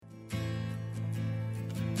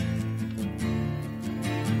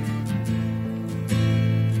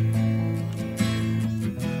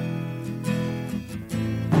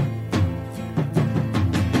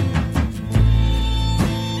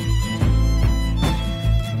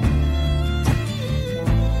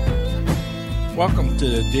Welcome to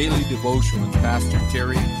the Daily Devotion with Pastor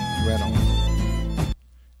Terry Reynolds.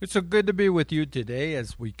 It's so good to be with you today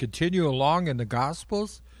as we continue along in the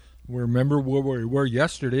Gospels. Remember where we were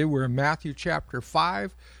yesterday. We're in Matthew chapter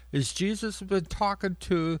 5 as Jesus has been talking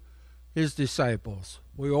to his disciples.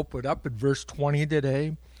 We open up in verse 20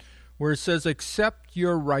 today where it says, "Accept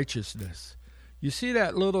your righteousness." You see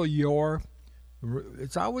that little "your"?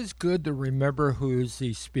 It's always good to remember who is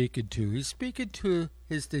he speaking to. He's speaking to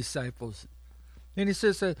his disciples. And he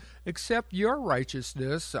says, accept your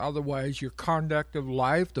righteousness, otherwise your conduct of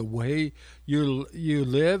life, the way you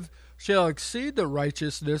live, shall exceed the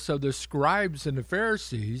righteousness of the scribes and the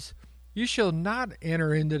Pharisees. You shall not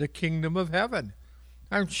enter into the kingdom of heaven.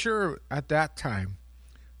 I'm sure at that time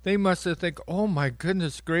they must have think, oh my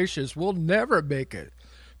goodness gracious, we'll never make it.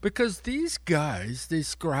 Because these guys, these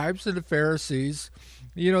scribes and the Pharisees,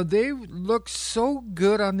 they look so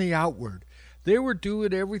good on the outward. They were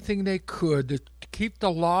doing everything they could to keep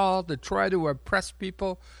the law, to try to impress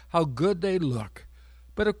people how good they look.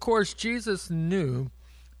 But of course, Jesus knew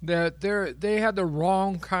that they had the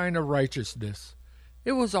wrong kind of righteousness.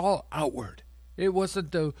 It was all outward. It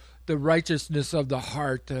wasn't the righteousness of the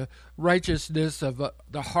heart, the righteousness of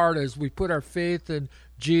the heart as we put our faith in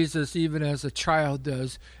Jesus, even as a child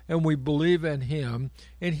does, and we believe in him,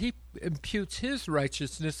 and he imputes his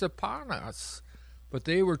righteousness upon us. But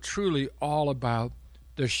they were truly all about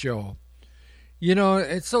the show.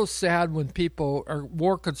 It's so sad when people are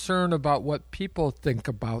more concerned about what people think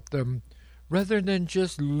about them rather than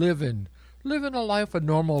just living a life, a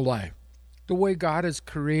normal life, the way God has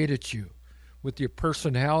created you, with your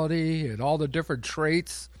personality and all the different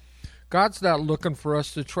traits. God's not looking for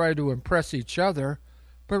us to try to impress each other,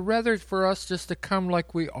 but rather for us just to come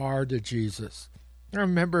like we are to Jesus. I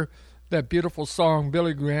remember that beautiful song,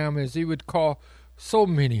 Billy Graham, as he would call so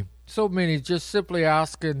many, just simply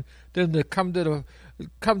asking them to come to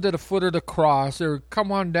the foot of the cross, or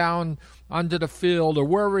come on down onto the field, or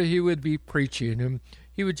wherever he would be preaching. And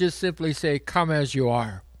he would just simply say, "Come as you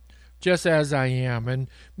are, just as I am." And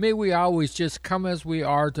may we always just come as we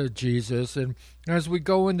are to Jesus. And as we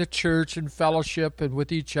go into church and fellowship and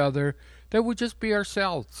with each other, that we just be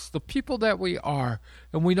ourselves, the people that we are,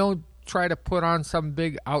 and we don't try to put on some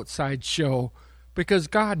big outside show. Because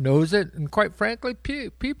God knows it, and quite frankly,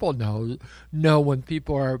 people know when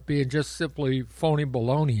people are being just simply phony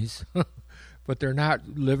balonies, but they're not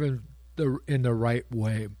living in the right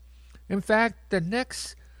way. In fact, the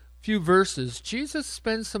next few verses, Jesus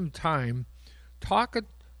spends some time talking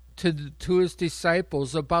to his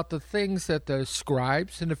disciples about the things that the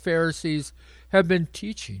scribes and the Pharisees have been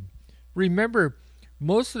teaching. Remember,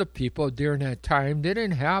 most of the people during that time, they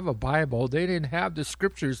didn't have a Bible. They didn't have the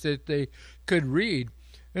scriptures that they could read.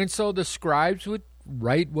 And so the scribes would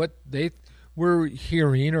write what they were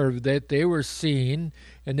hearing or that they were seeing,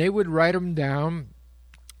 and they would write them down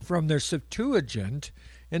from their Septuagint,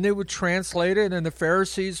 and they would translate it, and the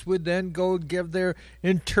Pharisees would then go give their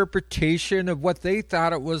interpretation of what they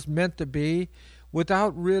thought it was meant to be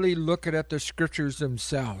without really looking at the scriptures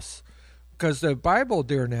themselves. Because the Bible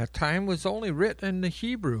during that time was only written in the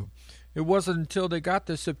Hebrew. It wasn't until they got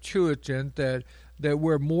the Septuagint that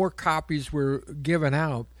where more copies were given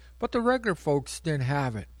out, but the regular folks didn't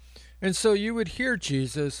have it. And so you would hear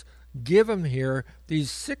Jesus give them here these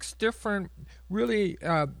 6 different really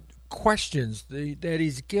questions that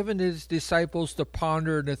he's given his disciples to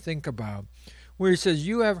ponder and to think about, where he says,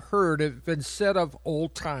 "You have heard it been said of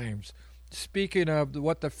old times," speaking of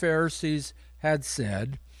what the Pharisees had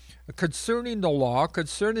said, concerning the law,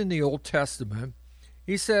 concerning the Old Testament.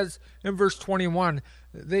 He says in verse 21,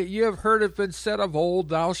 that you have heard it been said of old,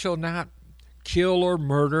 "Thou shalt not kill or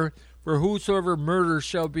murder, for whosoever murders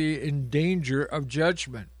shall be in danger of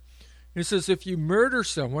judgment." He says if you murder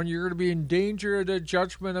someone, you're going to be in danger of the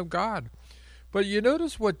judgment of God. But you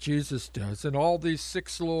notice what Jesus does in all these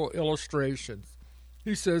 6 little illustrations.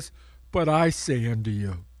 He says, "But I say unto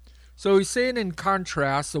you." So he's saying in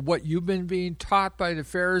contrast of what you've been being taught by the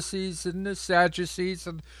Pharisees and the Sadducees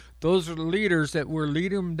and those are the leaders that were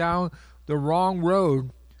leading them down the wrong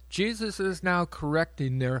road, Jesus is now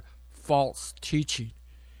correcting their false teaching.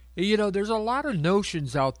 There's a lot of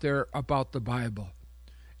notions out there about the Bible.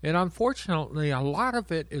 And unfortunately, a lot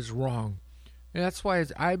of it is wrong. And that's why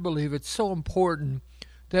I believe it's so important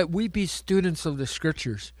that we be students of the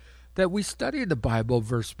Scriptures, that we study the Bible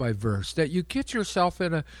verse by verse, that you get yourself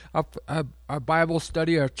in a Bible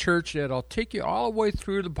study, a church that'll take you all the way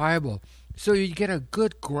through the Bible so you get a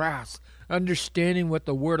good grasp, understanding what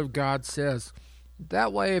the Word of God says.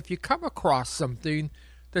 That way, if you come across something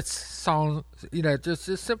that's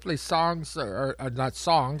just simply songs, or not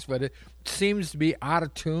songs, but it seems to be out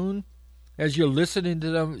of tune, as you're listening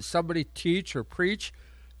to somebody teach or preach,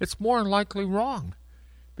 it's more than likely wrong.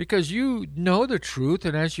 Because you know the truth,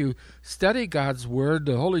 and as you study God's Word,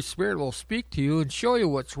 the Holy Spirit will speak to you and show you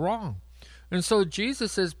what's wrong. And so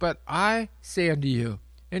Jesus says, but I say unto you,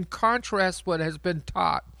 in contrast what has been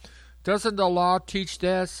taught, doesn't the law teach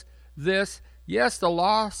this? Yes, the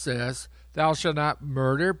law says, thou shalt not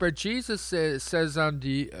murder, but Jesus says unto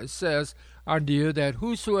you that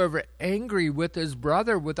whosoever angry with his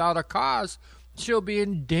brother without a cause shall be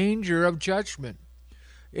in danger of judgment.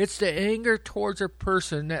 It's the anger towards a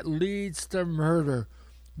person that leads to murder.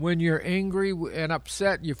 When you're angry and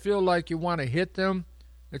upset, you feel like you want to hit them,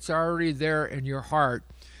 it's already there in your heart.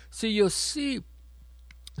 See, you'll see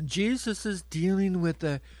Jesus is dealing with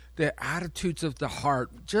the attitudes of the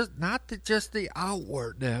heart, not just the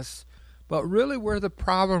outwardness, but really where the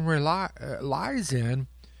problem lies in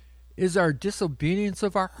is our disobedience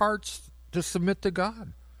of our hearts to submit to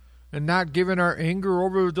God and not giving our anger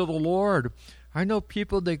over to the Lord. I know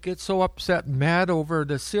people that get so upset and mad over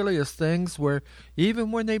the silliest things where even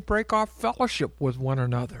when they break off fellowship with one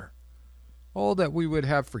another. Oh, that we would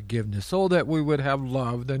have forgiveness. Oh, that we would have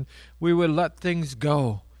love. And we would let things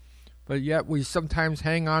go. But yet we sometimes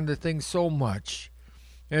hang on to things so much.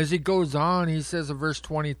 As he goes on, he says in verse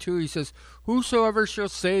 22, he says, whosoever shall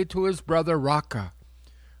say to his brother, Raca.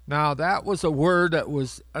 Now, that was a word that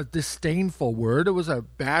was a disdainful word. It was a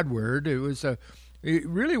bad word. It was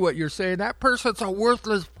really what you're saying, that person's a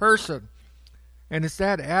worthless person. And it's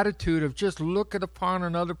that attitude of just looking upon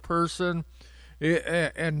another person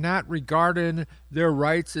and not regarding their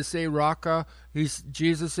rights to say Raca.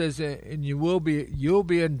 Jesus says, and you'll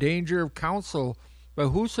be in danger of counsel. But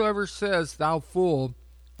whosoever says, thou fool,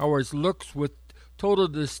 or looks with total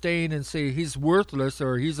disdain and say he's worthless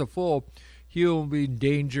or he's a fool, he'll be in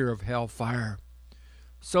danger of hellfire.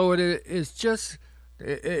 So it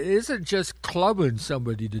isn't just clubbing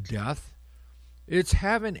somebody to death. It's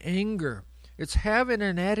having anger. It's having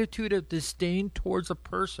an attitude of disdain towards a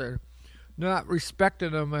person, not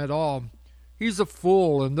respecting them at all. He's a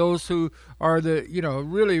fool, and those who are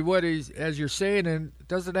really what is, as you're saying, and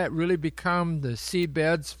doesn't that really become the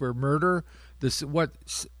seedbeds for murder? What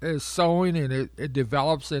is sowing, and it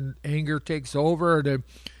develops, and anger takes over, and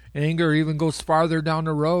anger even goes farther down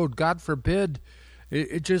the road. God forbid.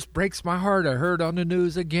 It just breaks my heart. I heard on the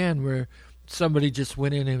news again where somebody just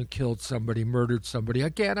went in and killed somebody, murdered somebody.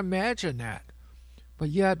 I can't imagine that. But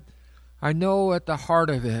yet, I know at the heart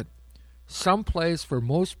of it, someplace for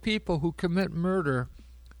most people who commit murder,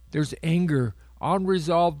 there's anger,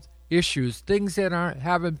 unresolved issues, things that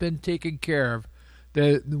haven't been taken care of,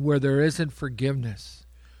 where there isn't forgiveness.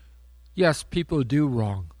 Yes, people do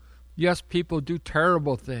wrong. Yes, people do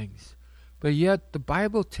terrible things. But yet, the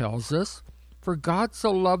Bible tells us, for God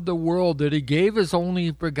so loved the world that he gave his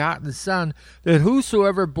only begotten Son, that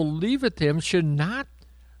whosoever believeth him should not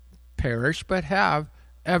perish, but have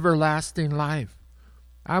everlasting life.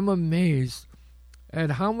 I'm amazed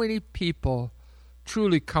at how many people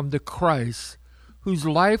truly come to Christ whose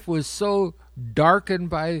life was so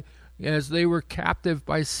darkened as they were captive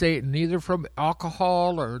by Satan, either from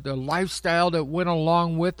alcohol or the lifestyle that went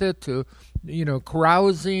along with it to,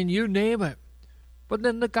 carousing, you name it. But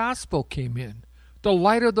then the gospel came in, the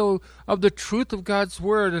light of the truth of God's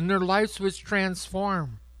word, and their lives was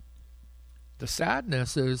transformed. The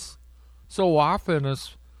sadness is so often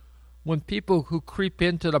is when people who creep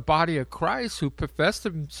into the body of Christ, who profess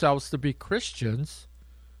themselves to be Christians,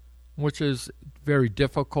 which is very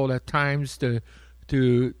difficult at times to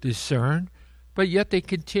discern, but yet they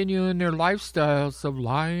continue in their lifestyles of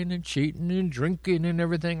lying and cheating and drinking and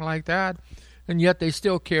everything like that, and yet they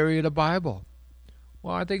still carry the Bible.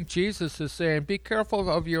 Well, I think Jesus is saying, be careful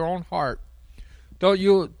of your own heart.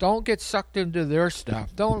 Don't get sucked into their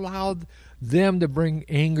stuff. Don't allow them to bring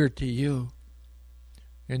anger to you.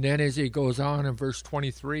 And then as he goes on in verse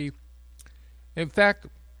 23, in fact,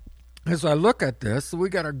 as I look at this, we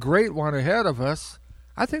got a great one ahead of us.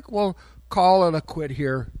 I think we'll call it a quit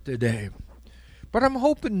here today. But I'm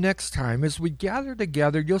hoping next time as we gather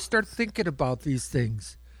together, you'll start thinking about these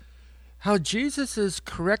things. How Jesus is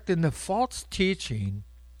correcting the false teaching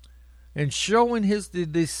and showing the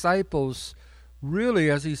disciples, really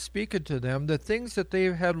as he's speaking to them, the things that they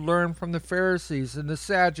had learned from the Pharisees and the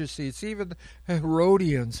Sadducees, even the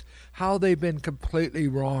Herodians, how they've been completely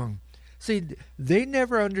wrong. See, they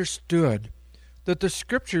never understood that the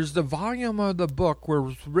scriptures, the volume of the book,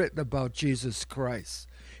 was written about Jesus Christ.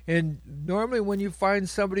 And normally when you find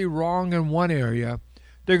somebody wrong in one area,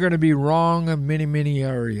 they're going to be wrong in many, many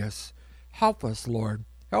areas. Help us, Lord.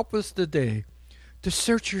 Help us today to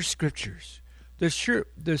search your scriptures,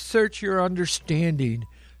 to search your understanding,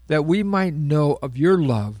 that we might know of your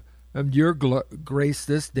love and your grace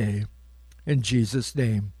this day. In Jesus'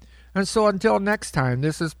 name. And so until next time,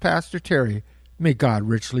 this is Pastor Terry. May God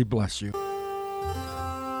richly bless you.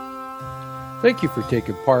 Thank you for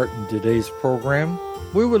taking part in today's program.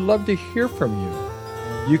 We would love to hear from you.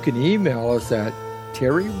 You can email us at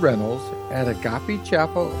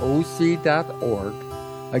terryreynolds@agapechapeleoc.org.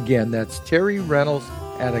 Again, that's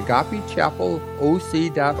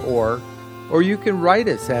terryreynolds@agapechapeleoc.org. Or you can write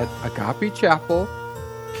us at Agape Chapel,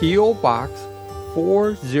 P.O. Box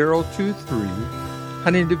 4023,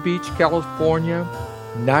 Huntington Beach, California,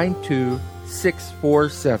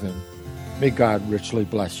 92647. May God richly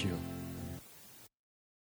bless you.